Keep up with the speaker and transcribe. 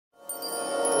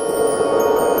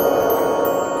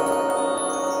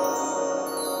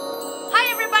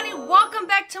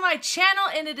my channel,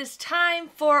 and it is time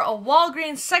for a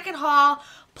Walgreens second haul,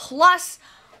 plus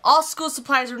all school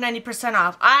supplies were 90%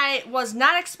 off. I was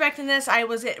not expecting this. I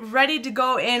was ready to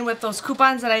go in with those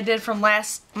coupons that I did from my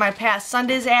past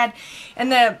Sunday's ad, and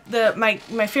my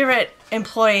favorite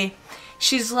employee,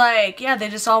 she's like, yeah, they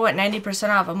just all went 90%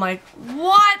 off. I'm like,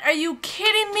 what? Are you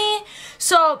kidding me?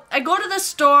 So I go to the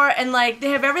store and like they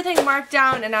have everything marked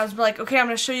down, and I was like, okay, I'm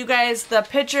gonna show you guys the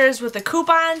pictures with the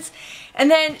coupons. And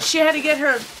then she had to get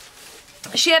her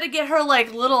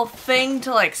like little thing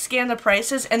to like scan the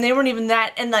prices, and they weren't even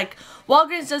that, and like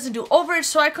Walgreens doesn't do overage,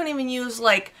 so I couldn't even use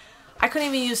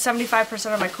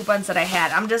 75% of my coupons that I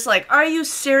had. I'm just like, are you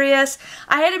serious?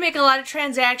 I had to make a lot of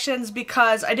transactions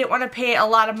because I didn't want to pay a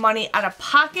lot of money out of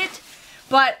pocket,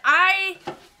 but I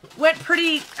went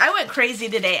crazy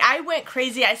today. I went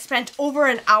crazy. I spent over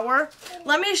an hour.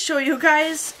 Let me show you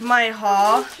guys my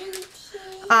haul.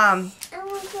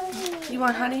 You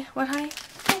want honey? What honey?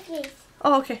 Okay.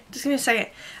 Oh, okay. Just give me a second.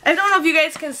 I don't know if you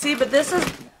guys can see, but this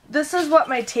is what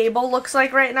my table looks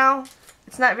like right now.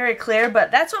 It's not very clear,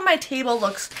 but that's what my table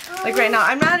looks like right now.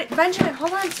 I'm not, Benjamin,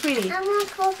 hold on, sweetie. I want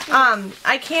cookies.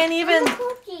 I can't even,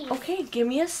 okay, give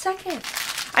me a second.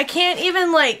 I can't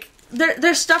even, like,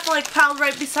 there's stuff, like, piled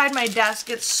right beside my desk.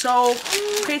 It's so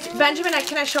crazy. Benjamin,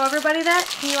 can I show everybody that?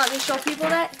 Can you let me show people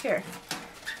that? Here.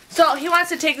 So, he wants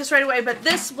to take this right away, but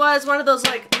this was one of those,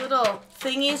 like, little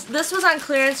thingies. This was on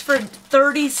clearance for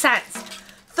 30 cents.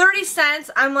 30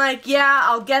 cents, I'm like, yeah,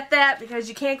 I'll get that because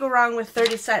you can't go wrong with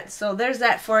 30 cents. So there's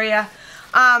that for you.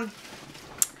 I'll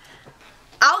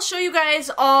show you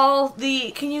guys all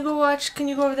the, can you go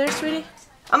over there, sweetie?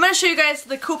 I'm going to show you guys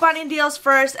the couponing deals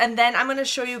first, and then I'm going to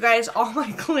show you guys all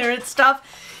my clearance stuff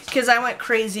because I went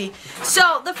crazy.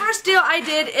 So the first deal I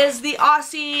did is the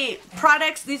Aussie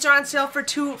products. These are on sale for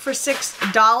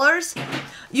 $6.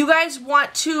 You guys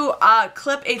want to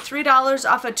clip a $3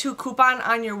 off a 2 coupon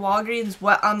on your Walgreens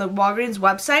on the Walgreens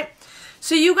website.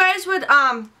 So you guys would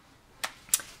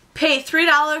pay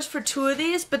 $3 for 2 of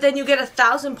these, but then you get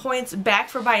 1,000 points back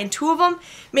for buying 2 of them,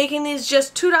 making these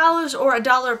just $2 or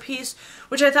 $1 a piece,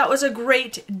 which I thought was a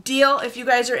great deal if you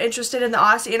guys are interested in the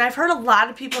Aussie. And I've heard a lot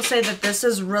of people say that this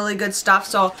is really good stuff,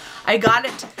 so I got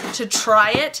it to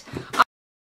try it.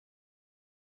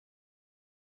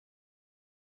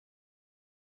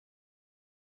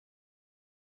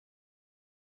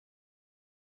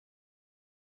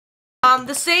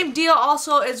 The same deal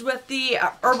also is with the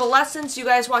Herbal Essence. You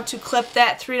guys want to clip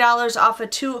that $3 off a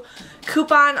 2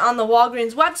 coupon on the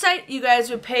Walgreens website. You guys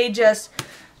would pay just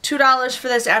 $2 for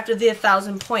this after the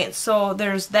 1,000 points. So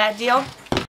there's that deal.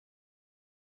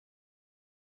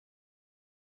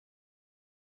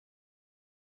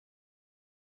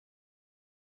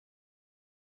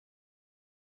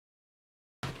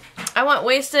 I went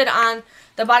wasted on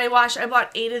the body wash. I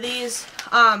bought 8 of these.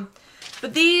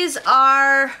 But these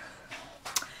are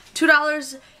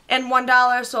 $2 and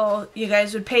 $1, so you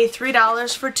guys would pay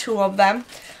 $3 for 2 of them.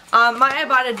 My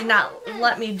Ibotta did not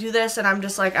let me do this, and I'm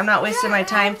just like, I'm not wasting my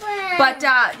time. But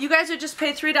you guys would just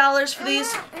pay $3 for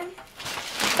these.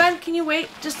 Ben, can you wait?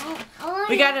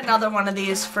 We got another one of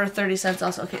these for 30 cents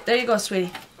also. Okay, there you go,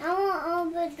 sweetie. I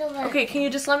want to open the one. Okay, can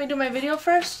you just let me do my video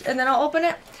first, and then I'll open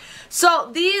it? So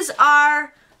these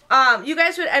are... you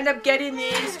guys would end up getting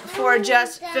these for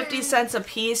just 50 cents a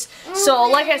piece. So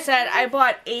like I said, I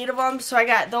bought 8 of them. So I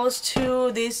got those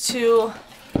 2, these 2.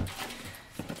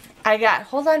 I got,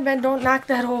 hold on Ben, don't knock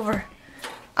that over.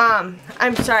 I'm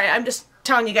sorry, I'm just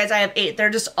telling you guys I have 8. They're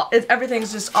just,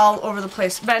 everything's just all over the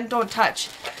place. Ben, don't touch.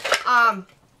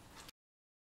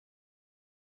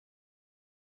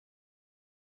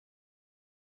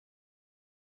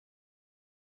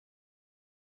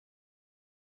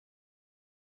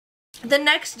 The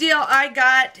next deal I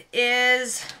got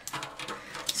is,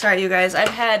 sorry you guys, I've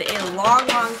had a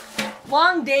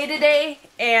long day today,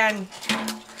 and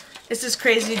it's just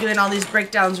crazy doing all these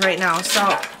breakdowns right now.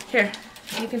 So here,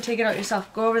 you can take it out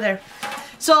yourself. Go over there.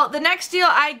 So the next deal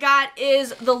I got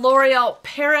is the L'Oreal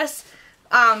Paris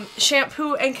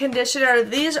shampoo and conditioner.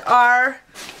 These are,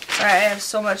 sorry, I have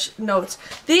so much notes.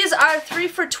 These are 3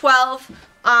 for $12.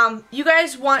 You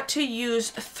guys want to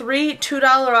use 3 $2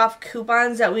 off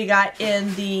coupons that we got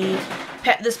in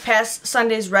this past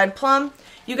Sunday's Red Plum.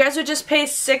 You guys would just pay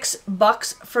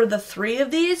 $6 for the 3 of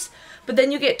these, but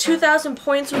then you get 2,000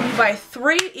 points when you buy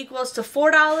 3 equals to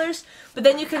 $4, but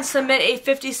then you can submit a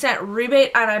 50-cent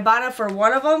rebate on Ibotta for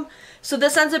 1 of them. So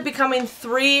this ends up becoming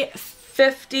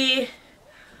 $3.50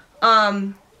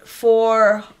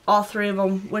 for all 3 of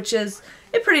them, which is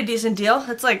a pretty decent deal.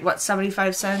 It's like, what,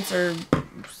 75 cents or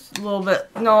a little bit,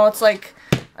 no, it's like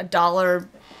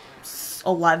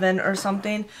 $1.11 or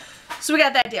something. So we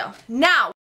got that deal.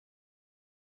 Now,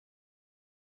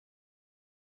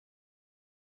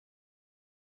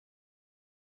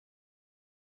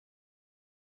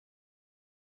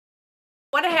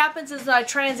 What happens is the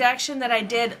transaction that I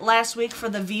did last week for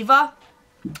the Viva,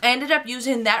 I ended up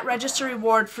using that register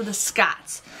reward for the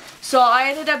Scott's. So I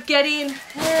ended up getting,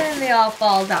 and they all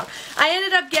fall down. I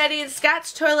ended up getting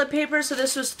Scott's toilet paper, so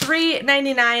this was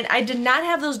 $3.99. I did not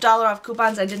have those dollar off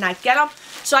coupons. I did not get them.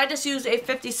 So I just used a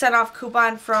 50-cent off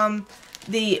coupon from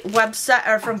the website,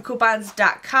 or from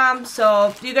coupons.com.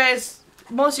 So you guys,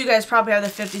 most of you guys probably have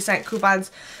the 50-cent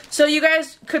coupons. So you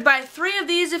guys could buy 3 of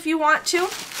these if you want to.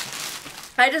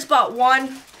 I just bought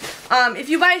 1. If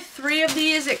you buy 3 of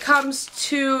these, it comes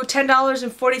to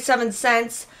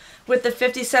 $10.47 with the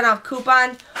 50-cent off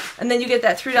coupon, and then you get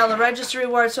that $3 register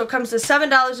reward, so it comes to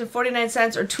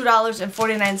 $7.49 or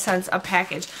 $2.49 a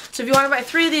package. So if you want to buy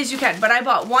 3 of these, you can. But I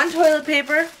bought 1 toilet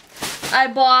paper, I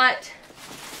bought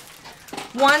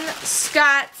 1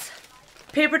 Scott's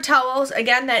paper towels.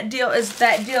 Again, that deal is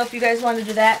that deal if you guys want to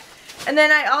do that. And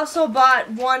then I also bought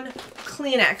 1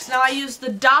 Kleenex. Now I used the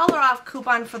dollar off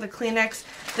coupon for the Kleenex.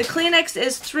 The Kleenex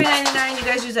is $3.99. You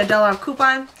guys use that dollar off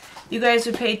coupon. You guys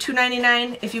would pay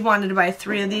 $2.99 if you wanted to buy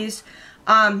 3 of these.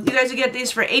 You guys would get these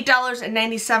for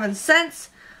 $8.97.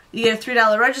 You get a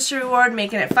 $3 register reward,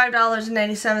 making it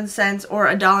 $5.97 or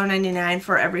 $1.99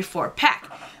 for every 4 pack.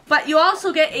 But you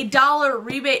also get a $1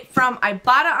 rebate from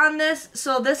Ibotta on this,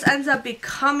 so this ends up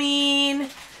becoming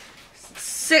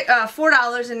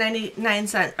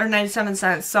 $4.99 or 97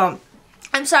 cents. So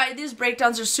I'm sorry, these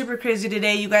breakdowns are super crazy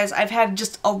today, you guys. I've had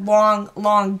just a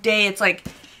long day. It's like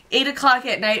 8 o'clock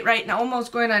at night right now,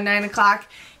 almost going on 9 o'clock,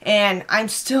 and I'm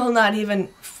still not even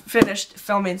finished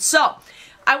filming. So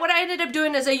what I ended up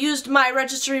doing is I used my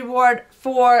register reward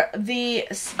for the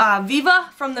Viva,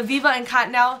 from the Viva and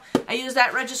Cottonelle. I used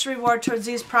that register reward towards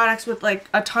these products with like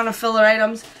a ton of filler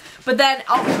items. But then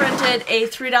I printed a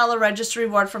 $3 register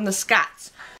reward from the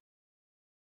Scott's.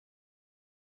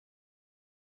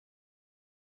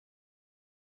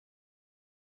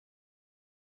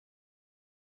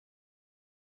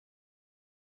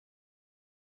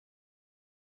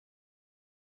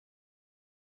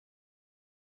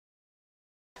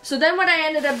 So then what I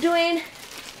ended up doing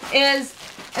is,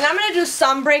 and I'm going to do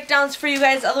some breakdowns for you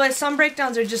guys, otherwise some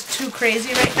breakdowns are just too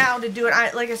crazy right now to do it.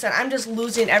 Like I said, I'm just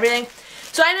losing everything.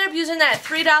 So I ended up using that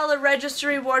 $3 register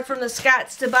reward from the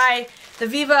Scott's to buy the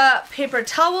Viva paper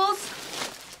towels.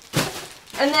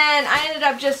 And then I ended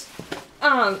up just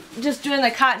doing the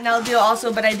Cottonelle deal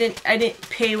also, but I didn't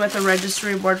pay with a register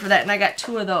reward for that, and I got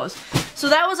 2 of those. So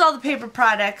that was all the paper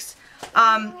products.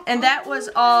 And that was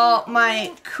all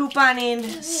my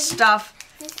couponing stuff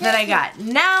that I got.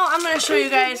 Now I'm going to show you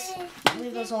guys,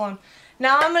 leave those alone.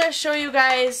 Now I'm going to show you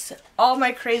guys all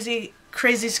my crazy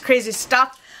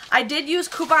stuff. I did use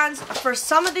coupons for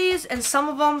some of these, and some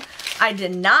of them I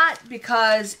did not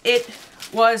because it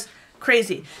was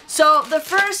crazy. So the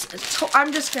first,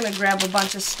 I'm just going to grab a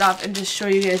bunch of stuff and just show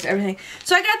you guys everything.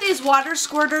 So I got these water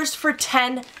squirters for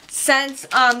 10 cents.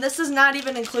 This is not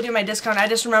even including my discount. I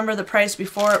just remember the price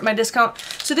before my discount.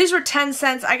 So these were 10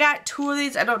 cents. I got 2 of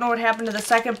these. I don't know what happened to the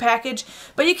second package,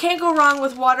 but you can't go wrong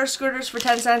with water squirters for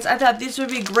 10 cents. I thought these would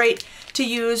be great to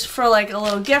use for like a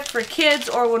little gift for kids,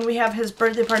 or when we have his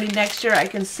birthday party next year, I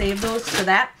can save those for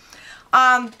that.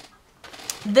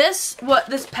 This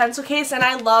pencil case, and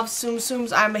I love Tsum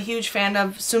Tsums. I'm a huge fan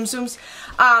of Tsum Tsums.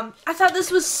 I thought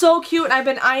this was so cute, and I've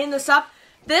been eyeing this up.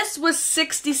 This was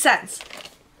 60 cents.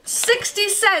 60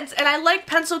 cents, and I like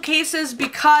pencil cases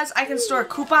because I can store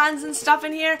coupons and stuff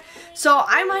in here. So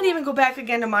I might even go back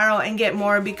again tomorrow and get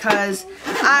more because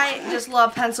I just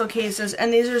love pencil cases,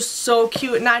 and these are so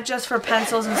cute, not just for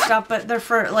pencils and stuff, but they're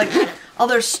for like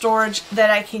other storage that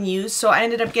I can use. So I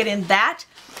ended up getting that.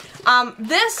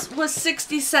 This was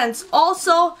 60 cents.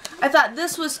 Also, I thought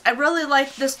this was, I really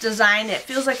like this design. It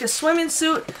feels like a swimming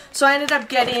suit, so I ended up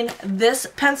getting this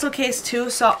pencil case too,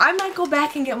 so I might go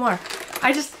back and get more.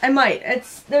 I might.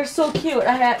 They're so cute.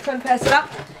 I couldn't pass it up.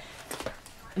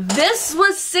 This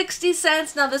was 60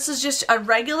 cents. Now this is just a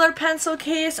regular pencil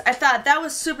case. I thought that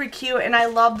was super cute, and I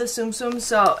love the Tsum Tsum,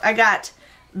 so I got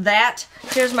that.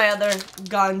 Here's my other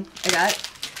gun I got.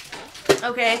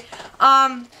 Okay,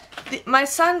 my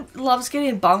son loves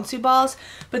getting bouncy balls,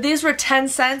 but these were 10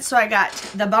 cents, so I got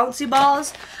the bouncy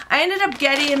balls. I ended up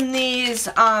getting these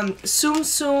Tsum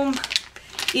Tsum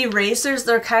erasers.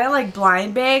 They're kind of like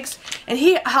blind bags, and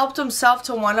he helped himself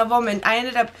to one of them, and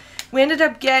we ended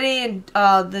up getting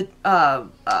one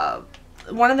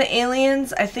of the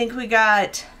aliens. I think we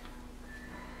got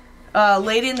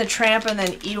Lady and the Tramp, and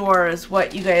then Eeyore is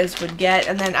what you guys would get,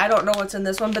 and then I don't know what's in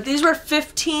this one, but these were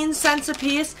 15 cents a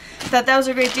piece. Thought that was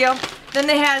a great deal. Then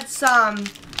they had some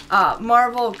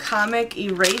Marvel comic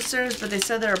erasers, but they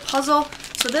said they're a puzzle,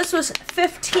 so this was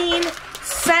 15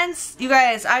 cents. cents. You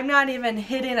guys, I'm not even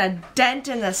hitting a dent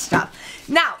in this stuff.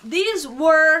 Now, these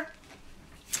were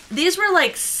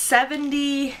like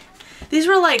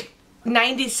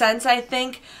 90 cents, I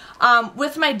think.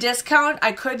 With my discount,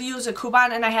 I could use a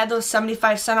coupon, and I had those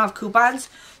 75-cent off coupons.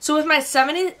 So with my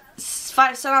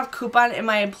 75-cent off coupon and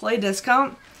my employee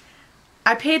discount,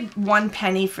 I paid 1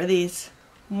 penny for these.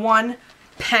 1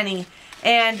 penny.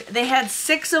 And they had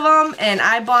 6 of them, and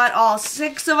I bought all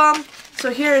 6 of them.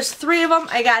 So here's 3 of them.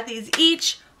 I got these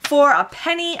each for a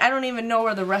penny. I don't even know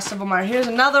where the rest of them are. Here's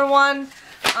another one.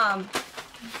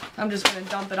 I'm just going to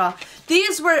dump it off.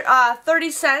 These were 30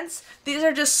 cents. These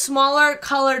are just smaller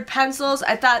colored pencils.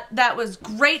 I thought that was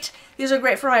great. These are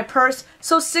great for my purse.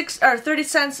 So 30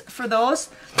 cents for those.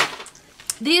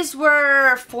 These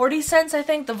were 40 cents, I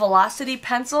think, the Velocity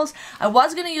pencils. I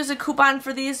was going to use a coupon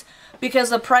for these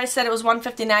because the price said it was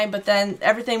 $1.59, but then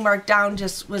everything marked down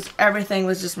everything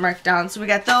was just marked down. So we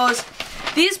got those.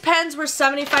 These pens were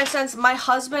 75 cents. My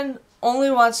husband only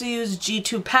wants to use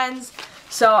G2 pens,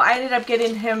 so I ended up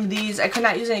getting him these. I could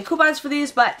not use any coupons for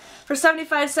these, but for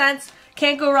 75 cents,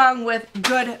 can't go wrong with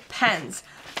good pens.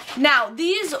 Now,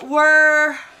 these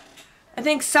were, I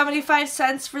think, 75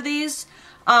 cents for these.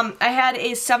 I had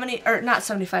a not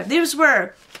 75. These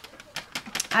were,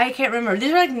 I can't remember.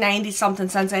 These were like 90-something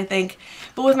cents, I think.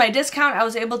 But with my discount, I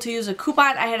was able to use a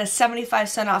coupon. I had a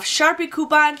 75-cent off Sharpie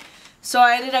coupon. So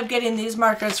I ended up getting these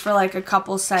markers for like a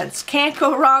couple cents. Can't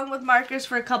go wrong with markers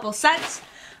for a couple cents.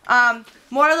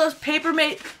 More of those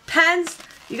Papermate pens.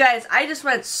 You guys, I just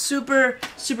went super,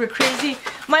 super crazy.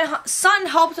 My son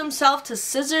helped himself to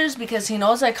scissors because he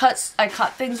knows I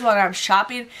cut things when I'm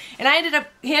shopping, and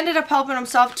he ended up helping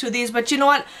himself to these. But you know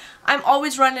what? I'm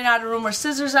always running out of room where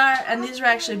scissors are, and these are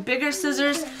actually bigger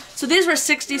scissors. So these were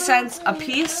 60 cents a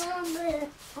piece.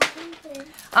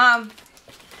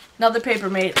 Another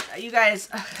Papermate. You guys,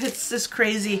 it's just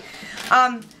crazy.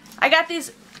 I got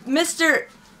these Mr.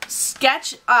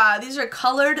 Sketch. These are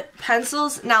colored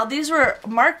pencils. Now these were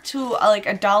marked to like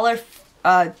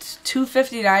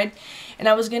 $2.59, and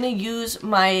I was gonna use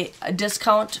my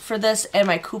discount for this and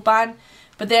my coupon,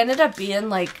 but they ended up being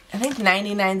like, I think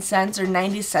 99 cents or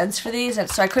 90 cents for these, and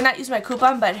so I could not use my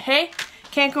coupon, but hey,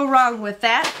 can't go wrong with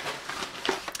that.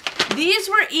 These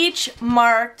were each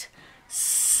marked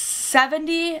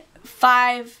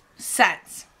 75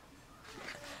 cents.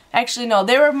 Actually, no,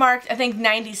 they were marked, I think,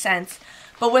 90 cents.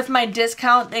 But with my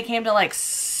discount, they came to like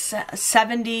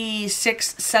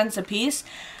 76 cents a piece.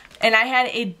 And I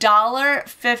had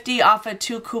 $1.50 off a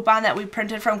 2 coupon that we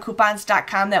printed from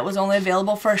coupons.com that was only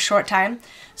available for a short time.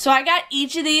 So I got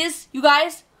each of these, you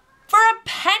guys, for a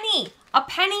penny. A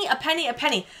penny, a penny, a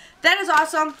penny. That is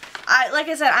awesome. Like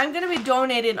I said, I'm going to be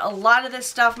donating a lot of this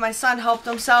stuff. My son helped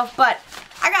himself, but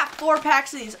I got 4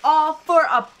 packs of these, all for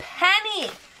a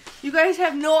penny. You guys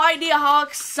have no idea how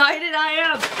excited I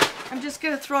am. I'm just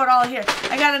going to throw it all here.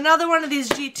 I got another one of these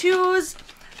G2s.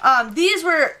 These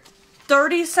were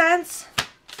 30 cents,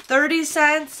 30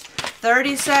 cents,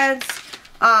 30 cents.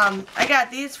 I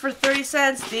got these for 30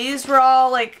 cents. These were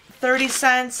all like 30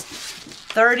 cents,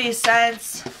 30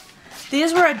 cents.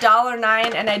 These were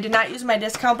 $1.09, and I did not use my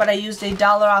discount, but I used $1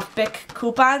 off BIC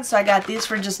coupon, so I got these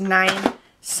for just 9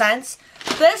 cents.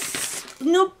 This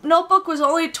notebook was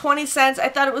only 20 cents. I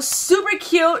thought it was super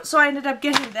cute, so I ended up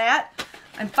getting that.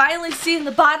 I'm finally seeing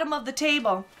the bottom of the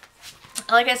table.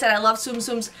 Like I said, I love Tsum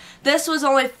Tsums. This was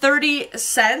only 30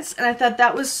 cents, and I thought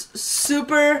that was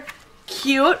super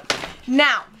cute.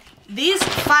 Now, these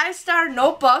 5-star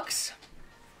notebooks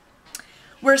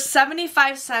were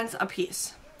 75 cents a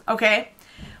piece, okay?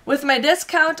 With my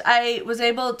discount, I was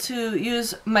able to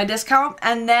use my discount,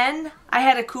 and then I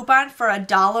had a coupon for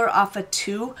 $1 off a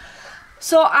 2.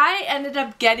 So I ended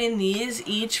up getting these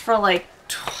each for like,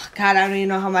 God, I don't even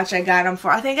know how much I got them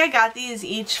for. I think I got these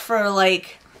each for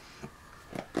like,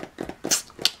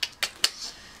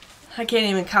 I can't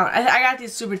even count. I got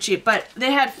these super cheap, but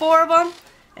they had 4 of them,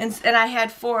 and I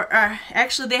had 4,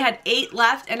 actually they had 8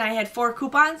 left, and I had 4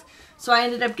 coupons. So I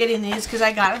ended up getting these because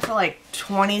I got them for like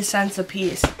 20 cents a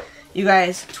piece. You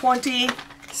guys, 20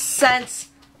 cents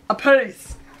a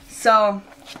piece. So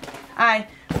I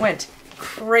went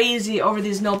crazy over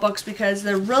these notebooks because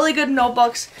they're really good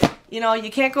notebooks. You know,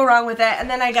 you can't go wrong with that. And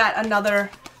then I got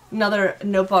another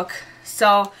notebook.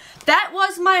 So that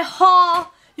was my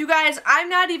haul. You guys, I'm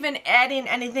not even adding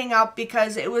anything up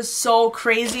because it was so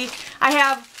crazy. I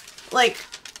have, like,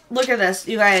 look at this,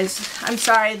 you guys. I'm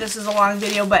sorry this is a long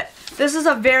video, but this is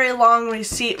a very long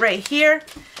receipt right here.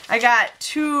 I got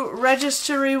 2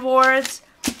 register rewards,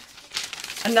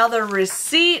 another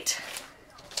receipt,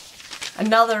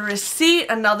 another receipt,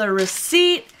 another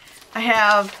receipt. I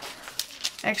have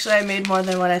Actually, I made more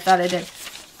than what I thought I did.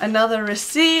 Another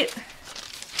receipt.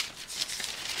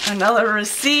 Another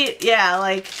receipt. Yeah,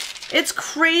 like, it's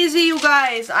crazy, you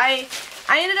guys. I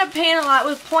ended up paying a lot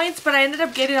with points, but I ended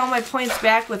up getting all my points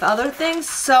back with other things.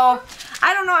 So,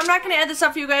 I don't know. I'm not going to add this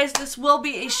up for you guys. This will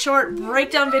be a short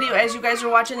breakdown video. As you guys are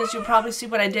watching this, you'll probably see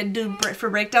what I did do for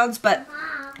breakdowns. But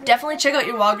definitely check out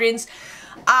your Walgreens.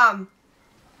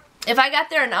 If I got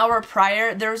there an hour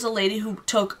prior, there was a lady who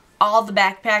took all the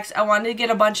backpacks. I wanted to get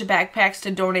a bunch of backpacks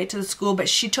to donate to the school, but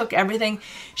she took everything.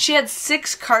 She had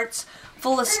 6 carts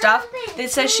full of stuff. They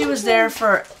said she was there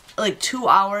for like 2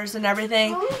 hours and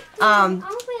everything.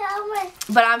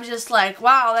 But I'm just like,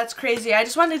 wow, that's crazy. I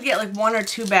just wanted to get like 1 or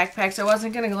 2 backpacks. I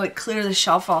wasn't gonna like clear the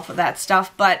shelf off of that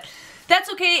stuff, but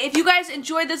that's okay. If you guys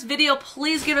enjoyed this video,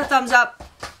 please give it a thumbs up.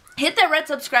 Hit that red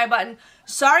subscribe button.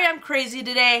 Sorry I'm crazy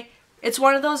today. It's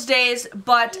one of those days,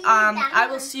 but I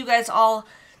will see you guys all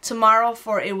tomorrow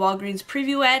for a Walgreens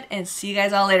preview ad, and see you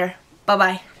guys all later.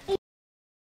 Bye-bye.